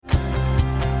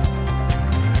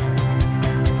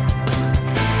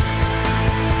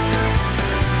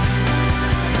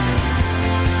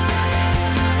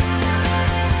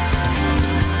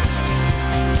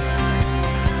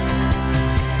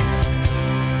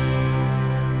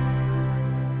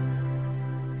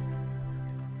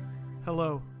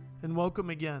Hello, and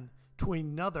welcome again to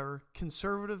another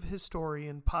Conservative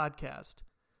Historian podcast.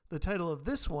 The title of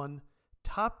this one,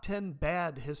 Top 10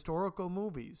 Bad Historical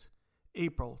Movies,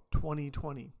 April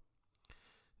 2020.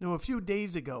 Now, a few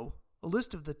days ago, a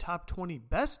list of the top 20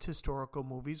 best historical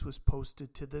movies was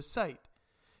posted to this site.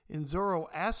 In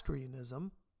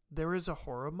Zoroastrianism, there is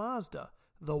Ahura Mazda,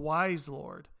 the Wise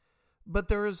Lord, but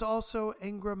there is also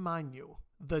Angra Mainyu,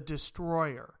 the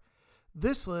Destroyer.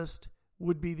 This list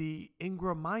would be the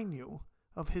Angra Mainyu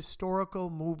of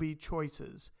historical movie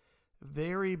choices.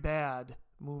 Very bad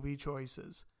movie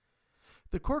choices.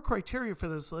 The core criteria for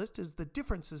this list is the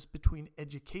differences between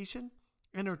education,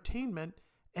 entertainment,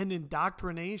 and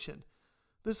indoctrination.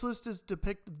 This list is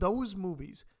depict those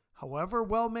movies, however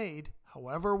well made,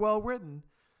 however well written,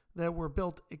 that were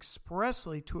built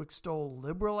expressly to extol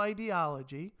liberal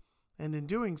ideology, and in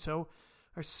doing so,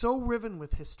 are so riven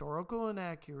with historical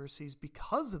inaccuracies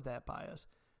because of that bias,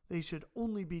 they should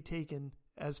only be taken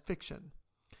as fiction.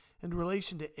 And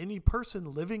relation to any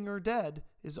person living or dead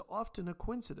is often a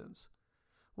coincidence.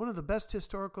 One of the best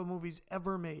historical movies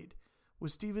ever made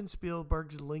was Steven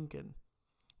Spielberg's Lincoln.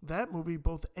 That movie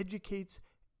both educates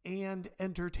and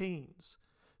entertains.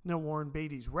 Now, Warren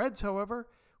Beatty's Reds, however,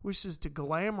 wishes to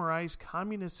glamorize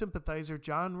communist sympathizer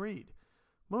John Reed.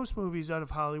 Most movies out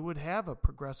of Hollywood have a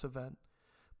progressive end.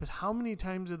 But how many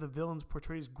times are the villains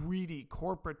portrayed as greedy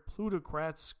corporate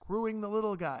plutocrats screwing the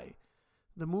little guy?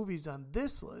 The movies on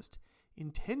this list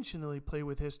intentionally play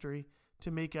with history to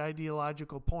make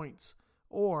ideological points,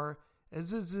 or,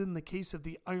 as is in the case of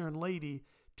The Iron Lady,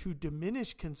 to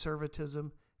diminish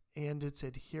conservatism and its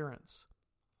adherents.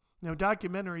 Now,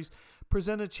 documentaries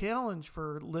present a challenge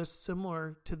for lists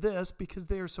similar to this because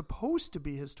they are supposed to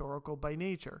be historical by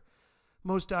nature.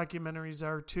 Most documentaries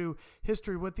are to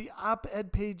history what the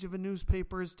op-ed page of a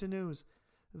newspaper is to news.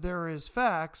 There is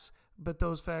facts, but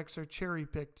those facts are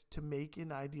cherry-picked to make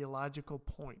an ideological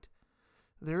point.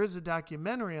 There is a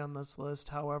documentary on this list,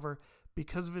 however,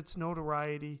 because of its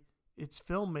notoriety, its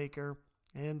filmmaker,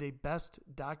 and a Best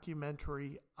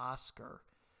Documentary Oscar.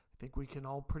 I think we can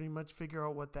all pretty much figure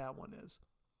out what that one is.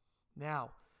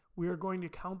 Now, we are going to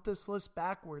count this list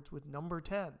backwards with number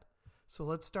 10. So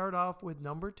let's start off with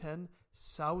number 10,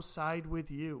 South Side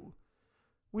with You.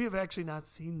 We have actually not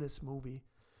seen this movie.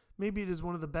 Maybe it is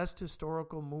one of the best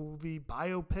historical movie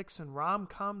biopics and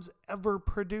rom-coms ever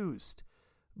produced.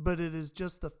 But it is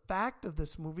just the fact of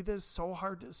this movie that is so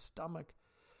hard to stomach.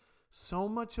 So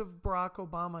much of Barack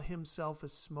Obama himself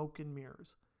is smoke and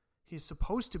mirrors. He's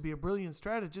supposed to be a brilliant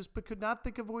strategist, but could not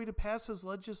think of a way to pass his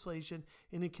legislation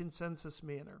in a consensus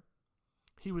manner.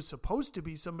 He was supposed to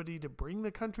be somebody to bring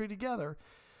the country together,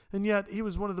 and yet he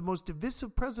was one of the most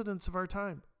divisive presidents of our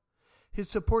time. His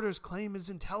supporters claim his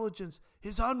intelligence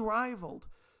is unrivaled,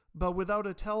 but without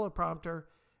a teleprompter,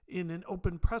 in an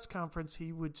open press conference,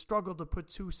 he would struggle to put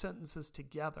two sentences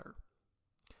together.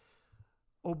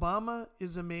 Obama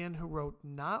is a man who wrote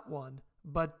not one,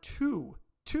 but two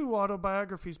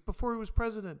autobiographies before he was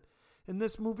president, and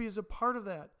this movie is a part of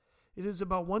that. It is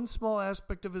about one small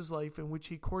aspect of his life in which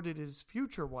he courted his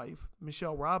future wife,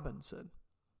 Michelle Robinson.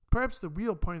 Perhaps the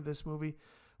real point of this movie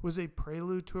was a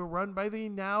prelude to a run by the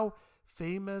now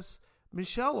famous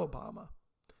Michelle Obama.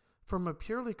 From a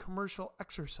purely commercial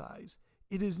exercise,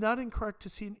 it is not incorrect to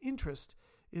see an interest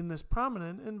in this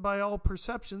prominent and by all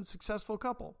perceptions successful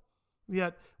couple.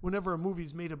 Yet, whenever a movie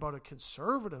is made about a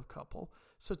conservative couple,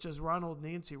 such as Ronald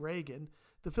and Nancy Reagan,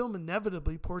 the film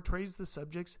inevitably portrays the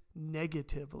subjects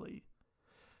negatively.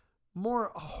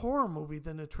 More a horror movie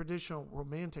than a traditional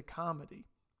romantic comedy.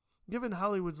 Given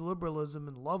Hollywood's liberalism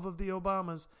and love of the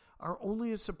Obamas, are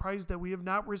only as surprised that we have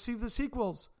not received the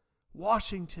sequels.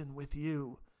 Washington with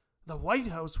You, The White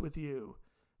House with You,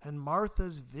 and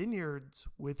Martha's Vineyards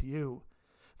with You.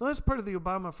 The last part of the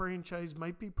Obama franchise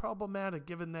might be problematic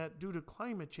given that due to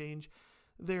climate change,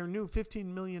 their new $15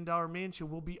 million mansion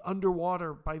will be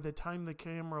underwater by the time the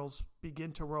cameras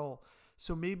begin to roll.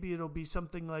 So maybe it'll be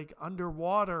something like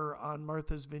Underwater on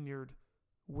Martha's Vineyard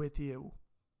with You.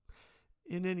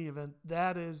 In any event,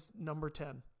 that is number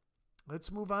 10.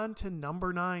 Let's move on to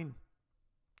number 9.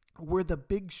 We're The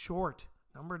Big Short.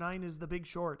 Number 9 is The Big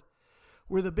Short.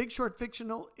 Were The Big Short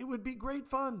fictional, it would be great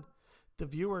fun. The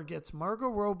viewer gets Margot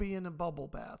Robbie in a bubble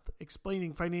bath,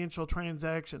 explaining financial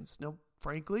transactions. Now,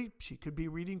 frankly, she could be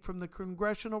reading from the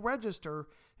Congressional Register,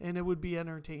 and it would be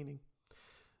entertaining.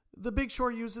 The Big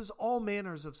Short uses all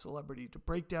manners of celebrity to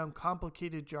break down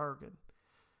complicated jargon.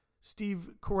 Steve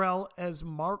Carell as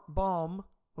Mark Baum,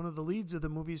 one of the leads of the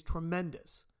movie, is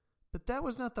tremendous. But that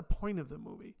was not the point of the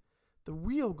movie. The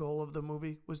real goal of the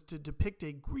movie was to depict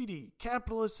a greedy,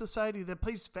 capitalist society that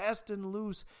plays fast and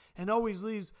loose and always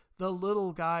leaves the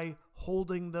little guy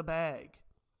holding the bag.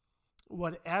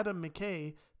 What Adam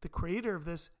McKay, the creator of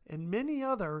this and many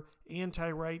other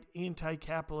anti-right,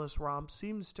 anti-capitalist romps,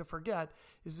 seems to forget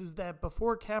is that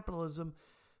before capitalism,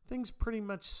 things pretty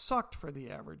much sucked for the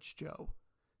average Joe.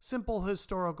 Simple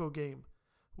historical game.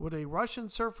 Would a Russian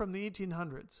serf from the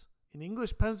 1800s, an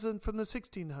English peasant from the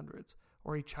 1600s,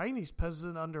 or a Chinese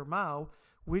peasant under Mao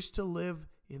wish to live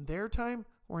in their time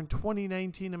or in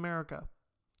 2019 America?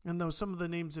 And though some of the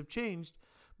names have changed,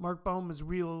 Mark Baum is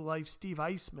real-life Steve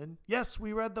Eisman. Yes,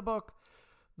 we read the book.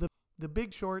 The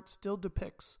Big Short still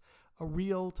depicts a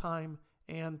real time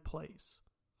and place.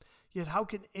 Yet how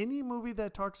can any movie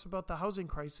that talks about the housing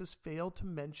crisis fail to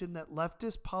mention that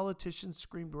leftist politicians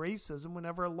screamed racism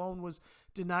whenever a loan was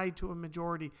denied to a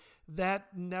majority?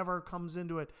 That never comes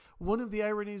into it. One of the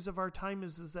ironies of our time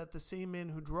is that the same man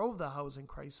who drove the housing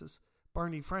crisis,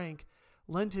 Barney Frank,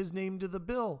 lent his name to the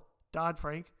bill,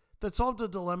 Dodd-Frank, that solved a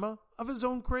dilemma of his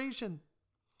own creation.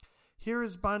 Here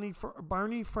is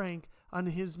Barney Frank on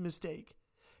his mistake.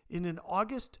 In an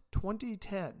August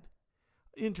 2010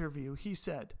 interview, he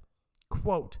said,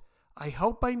 quote, "I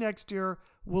hope by next year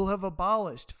we'll have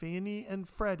abolished Fannie and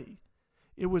Freddie.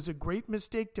 It was a great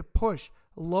mistake to push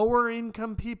lower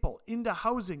income people into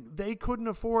housing they couldn't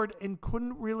afford and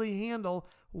couldn't really handle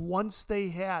once they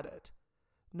had it."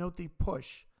 Note the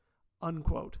push,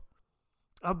 unquote.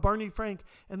 Of Barney Frank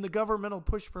and the governmental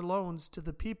push for loans to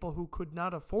the people who could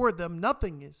not afford them,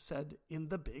 nothing is said in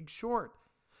The Big Short.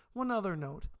 One other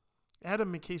note.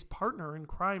 Adam McKay's partner in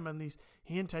crime on these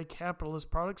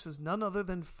anti-capitalist products is none other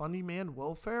than funny man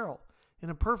Will Ferrell. In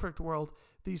a perfect world,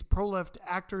 these pro-left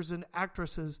actors and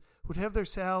actresses would have their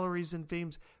salaries and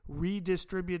fames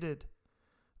redistributed.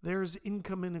 There's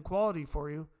income inequality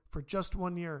for you for just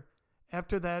 1 year.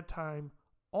 After that time,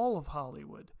 all of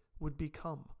Hollywood would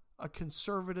become a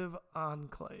conservative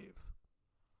enclave.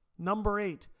 Number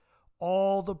 8,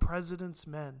 All the President's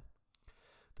Men.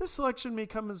 This selection may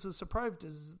come as a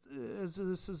surprise as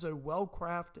this is a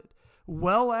well-crafted,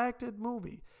 well-acted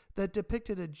movie that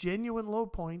depicted a genuine low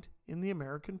point in the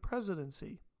American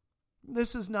presidency.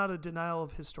 This is not a denial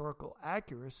of historical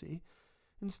accuracy.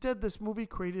 Instead, this movie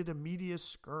created a media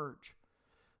scourge.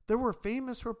 There were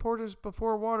famous reporters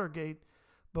before Watergate,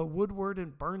 but Woodward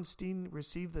and Bernstein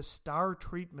received the star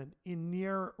treatment in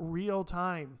near real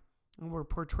time and were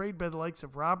portrayed by the likes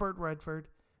of Robert Redford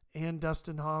and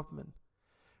Dustin Hoffman.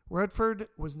 Redford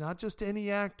was not just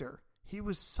any actor. He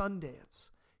was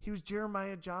Sundance. He was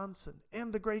Jeremiah Johnson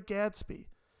and The Great Gatsby.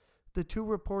 The two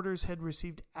reporters had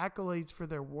received accolades for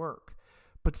their work,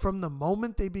 but from the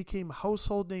moment they became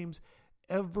household names,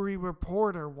 every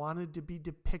reporter wanted to be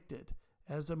depicted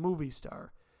as a movie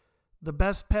star. The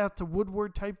best path to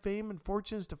Woodward-type fame and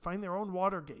fortune is to find their own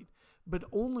Watergate, but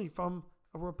only from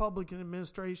a Republican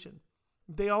administration.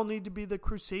 They all need to be the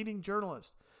crusading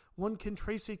journalist. One can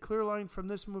trace a clear line from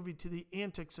this movie to the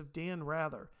antics of Dan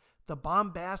Rather, the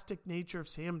bombastic nature of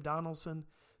Sam Donaldson,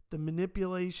 the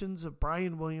manipulations of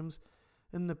Brian Williams,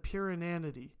 and the pure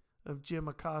inanity of Jim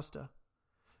Acosta.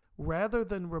 Rather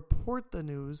than report the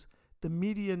news, the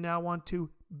media now want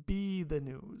to be the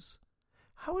news.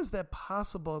 How is that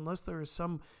possible unless there is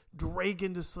some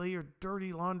dragon to slay or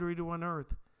dirty laundry to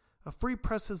unearth? A free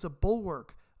press is a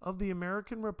bulwark of the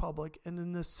American Republic and a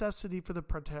necessity for the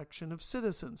protection of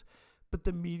citizens. But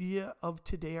the media of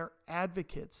today are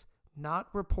advocates, not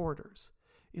reporters.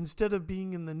 Instead of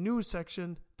being in the news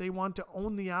section, they want to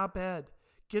own the op-ed,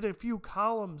 get a few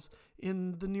columns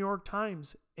in the New York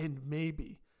Times, and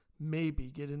maybe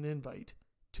get an invite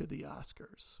to the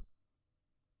Oscars.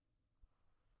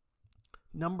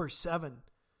 Number 7,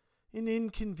 An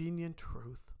Inconvenient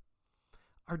Truth.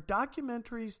 Are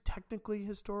documentaries technically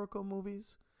historical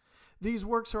movies? These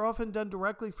works are often done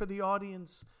directly for the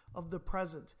audience of the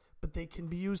present, but they can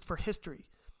be used for history.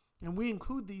 And we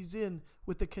include these in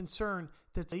with the concern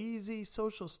that the lazy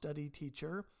social study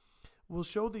teacher will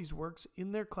show these works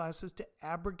in their classes to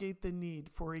abrogate the need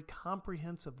for a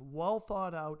comprehensive, well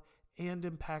thought out, and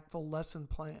impactful lesson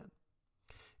plan.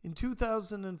 In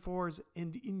 2004's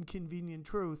An Inconvenient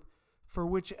Truth, for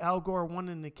which Al Gore won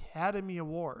an Academy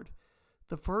Award,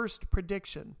 the first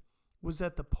prediction was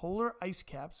that the polar ice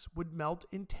caps would melt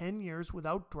in 10 years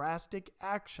without drastic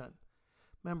action.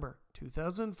 Remember,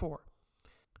 2004.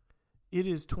 It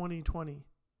is 2020.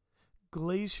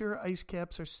 Glacier ice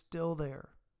caps are still there,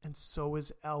 and so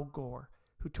is Al Gore,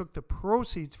 who took the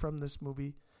proceeds from this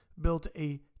movie, built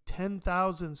a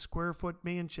 10,000 square foot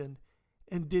mansion,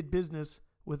 and did business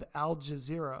with Al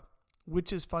Jazeera,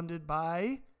 which is funded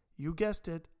by, you guessed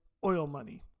it, oil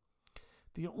money.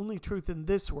 The only truth in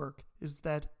this work is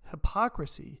that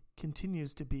hypocrisy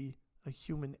continues to be a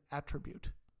human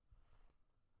attribute.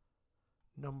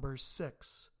 Number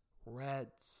 6,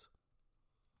 Reds.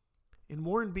 In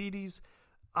Warren Beatty's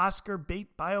Oscar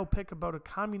bait biopic about a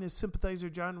communist sympathizer,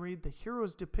 John Reed, the hero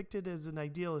is depicted as an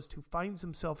idealist who finds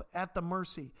himself at the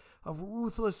mercy of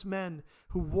ruthless men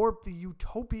who warp the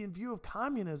utopian view of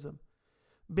communism.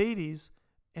 Beatty's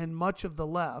and much of the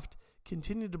left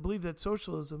continue to believe that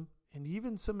socialism and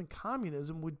even some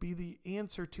communism would be the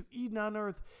answer to Eden on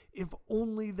earth if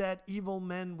only that evil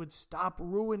men would stop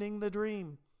ruining the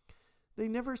dream. They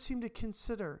never seem to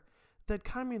consider that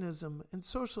communism and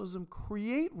socialism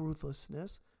create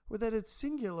ruthlessness, or that it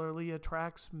singularly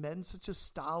attracts men such as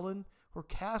Stalin or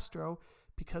Castro,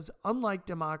 because unlike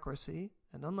democracy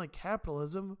and unlike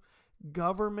capitalism,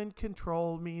 government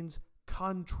control means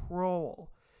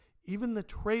control. Even the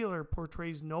trailer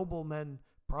portrays noble men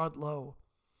brought low.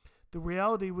 The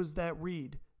reality was that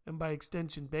Reed, and by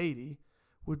extension Beatty,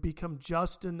 would become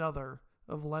just another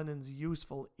of Lenin's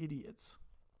useful idiots.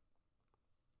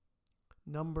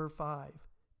 Number 5,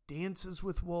 Dances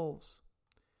with Wolves.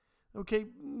 Okay,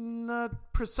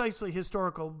 not precisely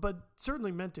historical, but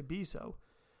certainly meant to be so.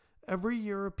 Every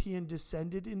European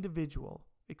descended individual,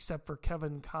 except for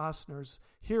Kevin Costner's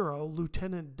hero,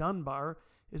 Lieutenant Dunbar,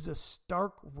 is a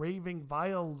stark, raving,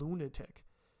 vile lunatic.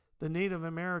 The Native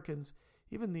Americans,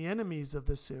 even the enemies of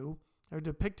the Sioux, are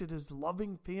depicted as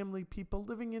loving family people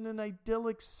living in an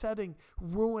idyllic setting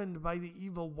ruined by the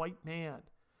evil white man.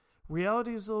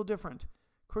 Reality is a little different.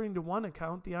 According to one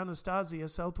account, the Anasazi, a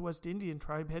Southwest Indian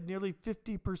tribe, had nearly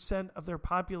 50% of their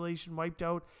population wiped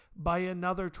out by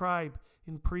another tribe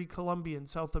in pre-Columbian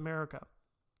South America.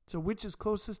 So which is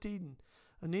closest to Eden?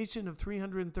 A nation of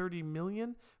 330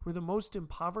 million, where the most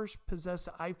impoverished possess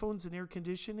iPhones and air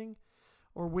conditioning,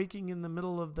 or waking in the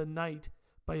middle of the night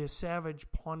by a savage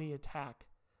Pawnee attack?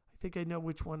 I think I know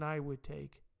which one I would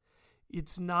take.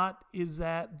 It's not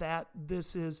that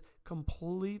this is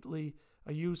completely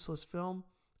a useless film.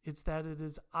 It's that it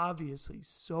is obviously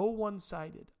so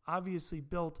one-sided, obviously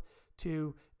built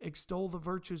to extol the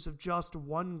virtues of just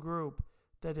one group,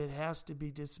 that it has to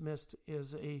be dismissed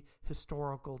as a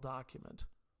historical document.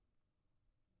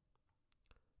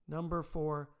 Number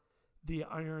 4, The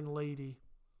Iron Lady.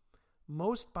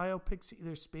 Most biopics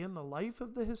either span the life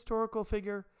of the historical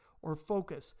figure or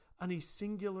focus on a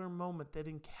singular moment that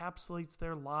encapsulates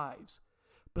their lives.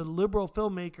 But liberal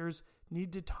filmmakers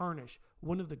need to tarnish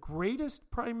one of the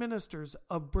greatest prime ministers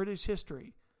of British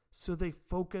history, so they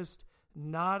focused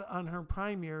not on her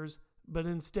prime years, but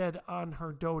instead on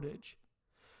her dotage.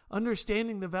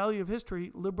 Understanding the value of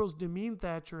history, liberals demean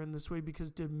Thatcher in this way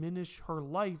because diminish her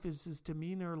life is his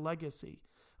demeanor legacy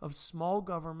of small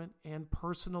government and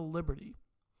personal liberty.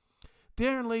 The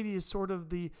Iron Lady is sort of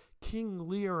the King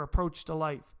Lear approach to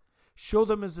life. Show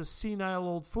them as a senile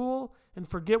old fool and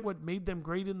forget what made them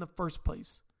great in the first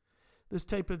place. This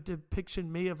type of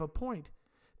depiction may have a point.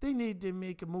 They need to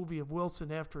make a movie of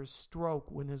Wilson after his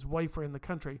stroke when his wife ran the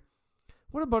country.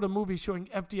 What about a movie showing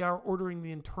FDR ordering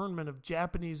the internment of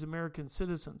Japanese American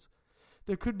citizens?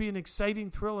 There could be an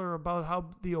exciting thriller about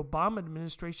how the Obama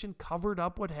administration covered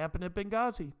up what happened at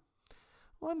Benghazi.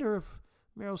 I wonder if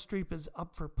Meryl Streep is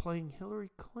up for playing Hillary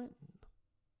Clinton.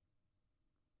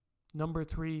 Number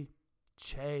 3,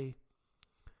 Che.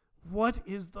 What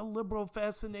is the liberal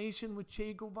fascination with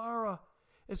Che Guevara?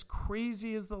 As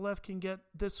crazy as the left can get,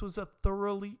 this was a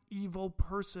thoroughly evil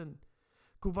person.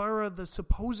 Guevara, the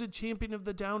supposed champion of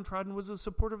the downtrodden, was a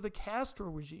supporter of the Castro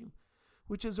regime,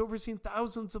 which has overseen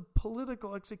thousands of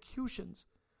political executions.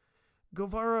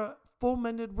 Guevara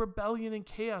fomented rebellion and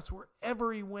chaos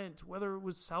wherever he went, whether it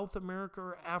was South America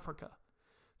or Africa.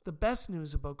 The best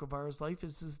news about Guevara's life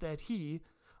is that he,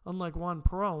 unlike Juan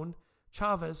Perón,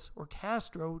 Chavez, or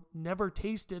Castro, never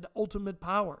tasted ultimate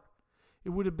power. It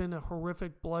would have been a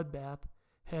horrific bloodbath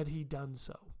had he done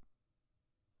so.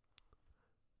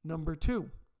 Number 2,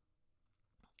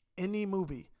 any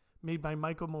movie made by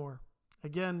Michael Moore.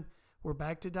 Again, we're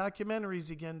back to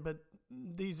documentaries again, but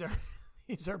these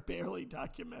are barely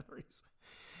documentaries.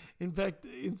 In fact,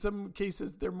 in some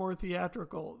cases, they're more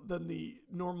theatrical than the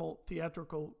normal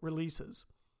theatrical releases,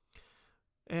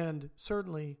 and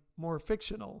certainly more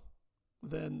fictional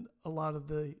than a lot of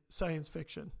the science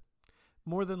fiction.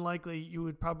 More than likely, you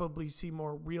would probably see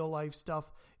more real-life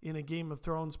stuff in a Game of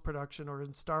Thrones production or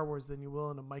in Star Wars than you will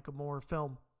in a Michael Moore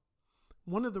film.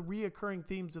 One of the reoccurring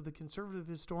themes of the conservative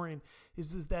historian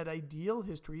is that ideal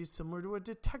history is similar to a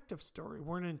detective story,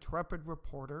 where an intrepid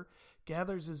reporter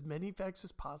gathers as many facts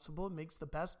as possible and makes the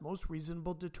best, most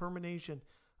reasonable determination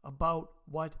about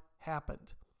what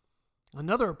happened.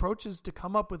 Another approach is to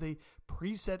come up with a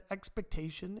preset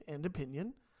expectation and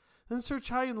opinion, then search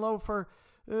high and low for,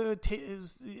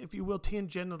 if you will,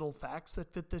 tangential facts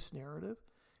that fit this narrative.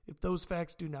 If those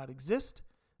facts do not exist,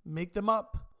 make them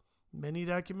up. Many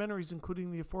documentaries,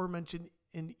 including the aforementioned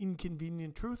An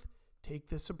Inconvenient Truth, take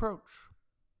this approach.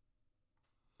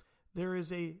 There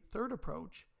is a third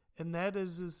approach, and that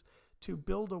is to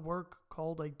build a work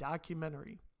called a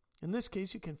documentary. In this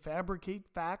case, you can fabricate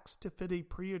facts to fit a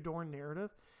pre-adorned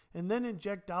narrative and then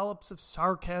inject dollops of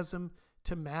sarcasm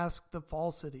to mask the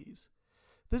falsities.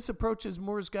 This approach is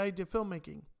Moore's guide to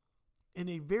filmmaking. In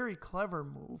a very clever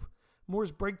move,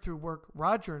 Moore's breakthrough work,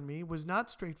 Roger and Me, was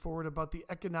not straightforward about the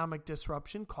economic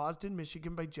disruption caused in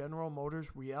Michigan by General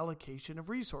Motors' reallocation of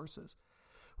resources.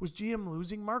 Was GM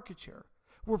losing market share?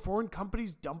 Were foreign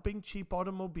companies dumping cheap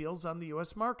automobiles on the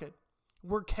U.S. market?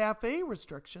 Were CAFE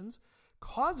restrictions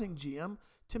causing GM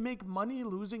to make money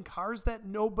losing cars that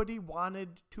nobody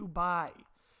wanted to buy?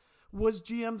 Was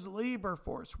GM's labor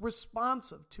force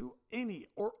responsive to any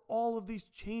or all of these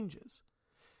changes?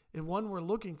 If one were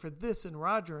looking for this in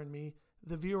Roger and Me,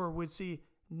 the viewer would see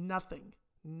nothing,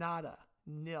 nada,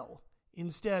 nil.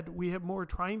 Instead, we have Moore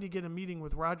trying to get a meeting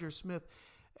with Roger Smith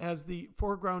as the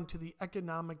foreground to the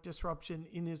economic disruption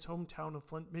in his hometown of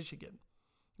Flint, Michigan.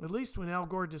 At least when Al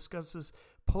Gore discusses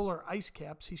polar ice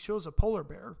caps, he shows a polar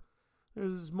bear.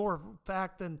 This is more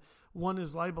fact than one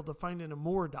is liable to find in a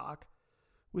Moore doc.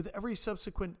 With every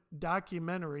subsequent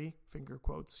documentary, finger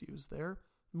quotes used there,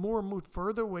 Moore moved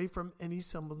further away from any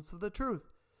semblance of the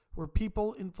truth. Were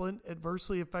people in Flint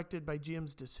adversely affected by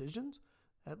GM's decisions?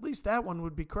 At least that one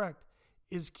would be correct.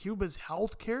 Is Cuba's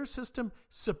healthcare system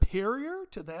superior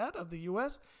to that of the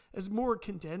U.S., as Moore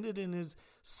contended in his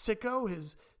Sicko,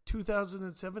 his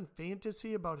 2007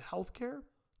 fantasy about healthcare?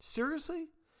 Seriously?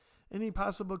 Any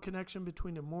possible connection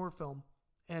between a Moore film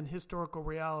and historical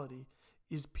reality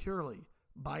is purely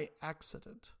by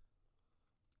accident.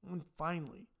 And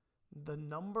finally, the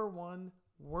number one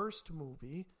worst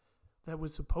movie that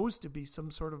was supposed to be some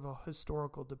sort of a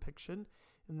historical depiction,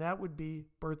 and that would be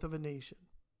Birth of a Nation.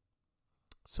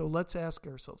 So let's ask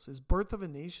ourselves, is Birth of a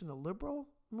Nation a liberal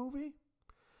movie?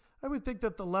 I would think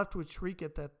that the left would shriek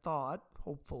at that thought,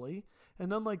 hopefully,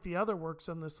 and unlike the other works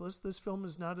on this list, this film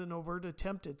is not an overt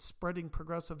attempt at spreading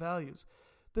progressive values.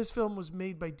 This film was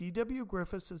made by D.W.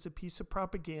 Griffiths as a piece of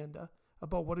propaganda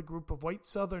about what a group of white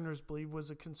Southerners believed was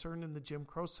a concern in the Jim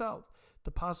Crow South, the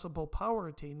possible power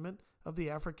attainment of the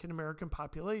African American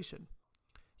population.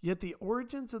 Yet the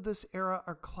origins of this era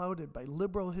are clouded by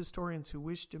liberal historians who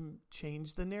wish to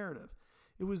change the narrative.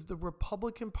 It was the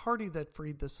Republican Party that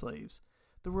freed the slaves,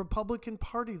 the Republican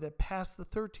Party that passed the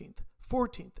 13th,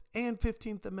 14th, and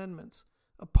 15th Amendments,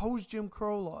 opposed Jim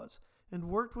Crow laws, and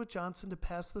worked with Johnson to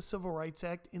pass the Civil Rights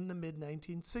Act in the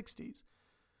mid-1960s.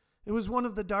 It was one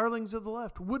of the darlings of the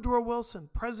left, Woodrow Wilson,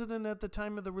 president at the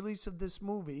time of the release of this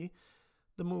movie,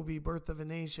 the movie Birth of a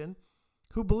Nation,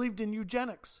 who believed in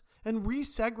eugenics and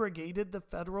resegregated the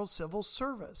federal civil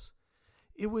service.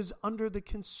 It was under the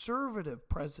conservative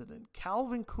president,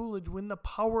 Calvin Coolidge, when the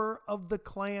power of the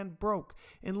Klan broke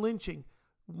and lynching,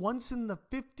 once in the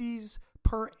 50s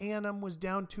per annum, was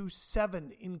down to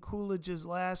 7 in Coolidge's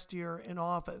last year in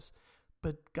office.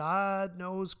 But God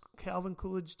knows Calvin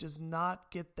Coolidge does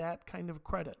not get that kind of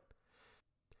credit.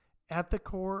 At the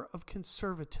core of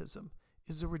conservatism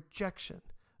is a rejection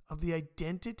of the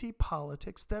identity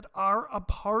politics that are a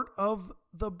part of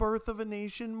the Birth of a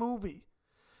Nation movie.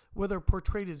 Whether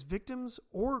portrayed as victims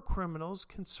or criminals,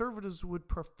 conservatives would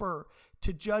prefer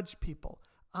to judge people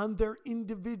on their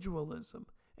individualism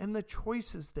and the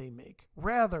choices they make,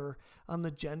 rather on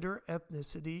the gender,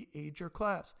 ethnicity, age, or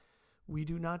class. We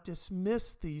do not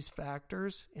dismiss these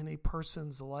factors in a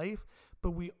person's life,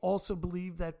 but we also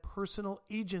believe that personal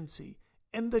agency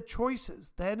and the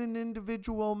choices that an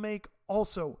individual make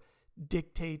also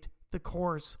dictate the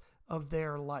course of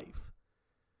their life.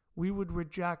 We would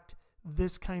reject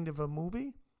this kind of a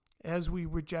movie as we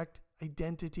reject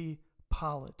identity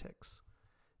politics.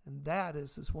 And that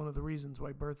is one of the reasons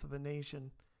why Birth of a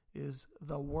Nation is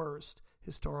the worst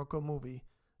historical movie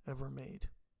ever made.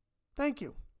 Thank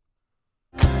you.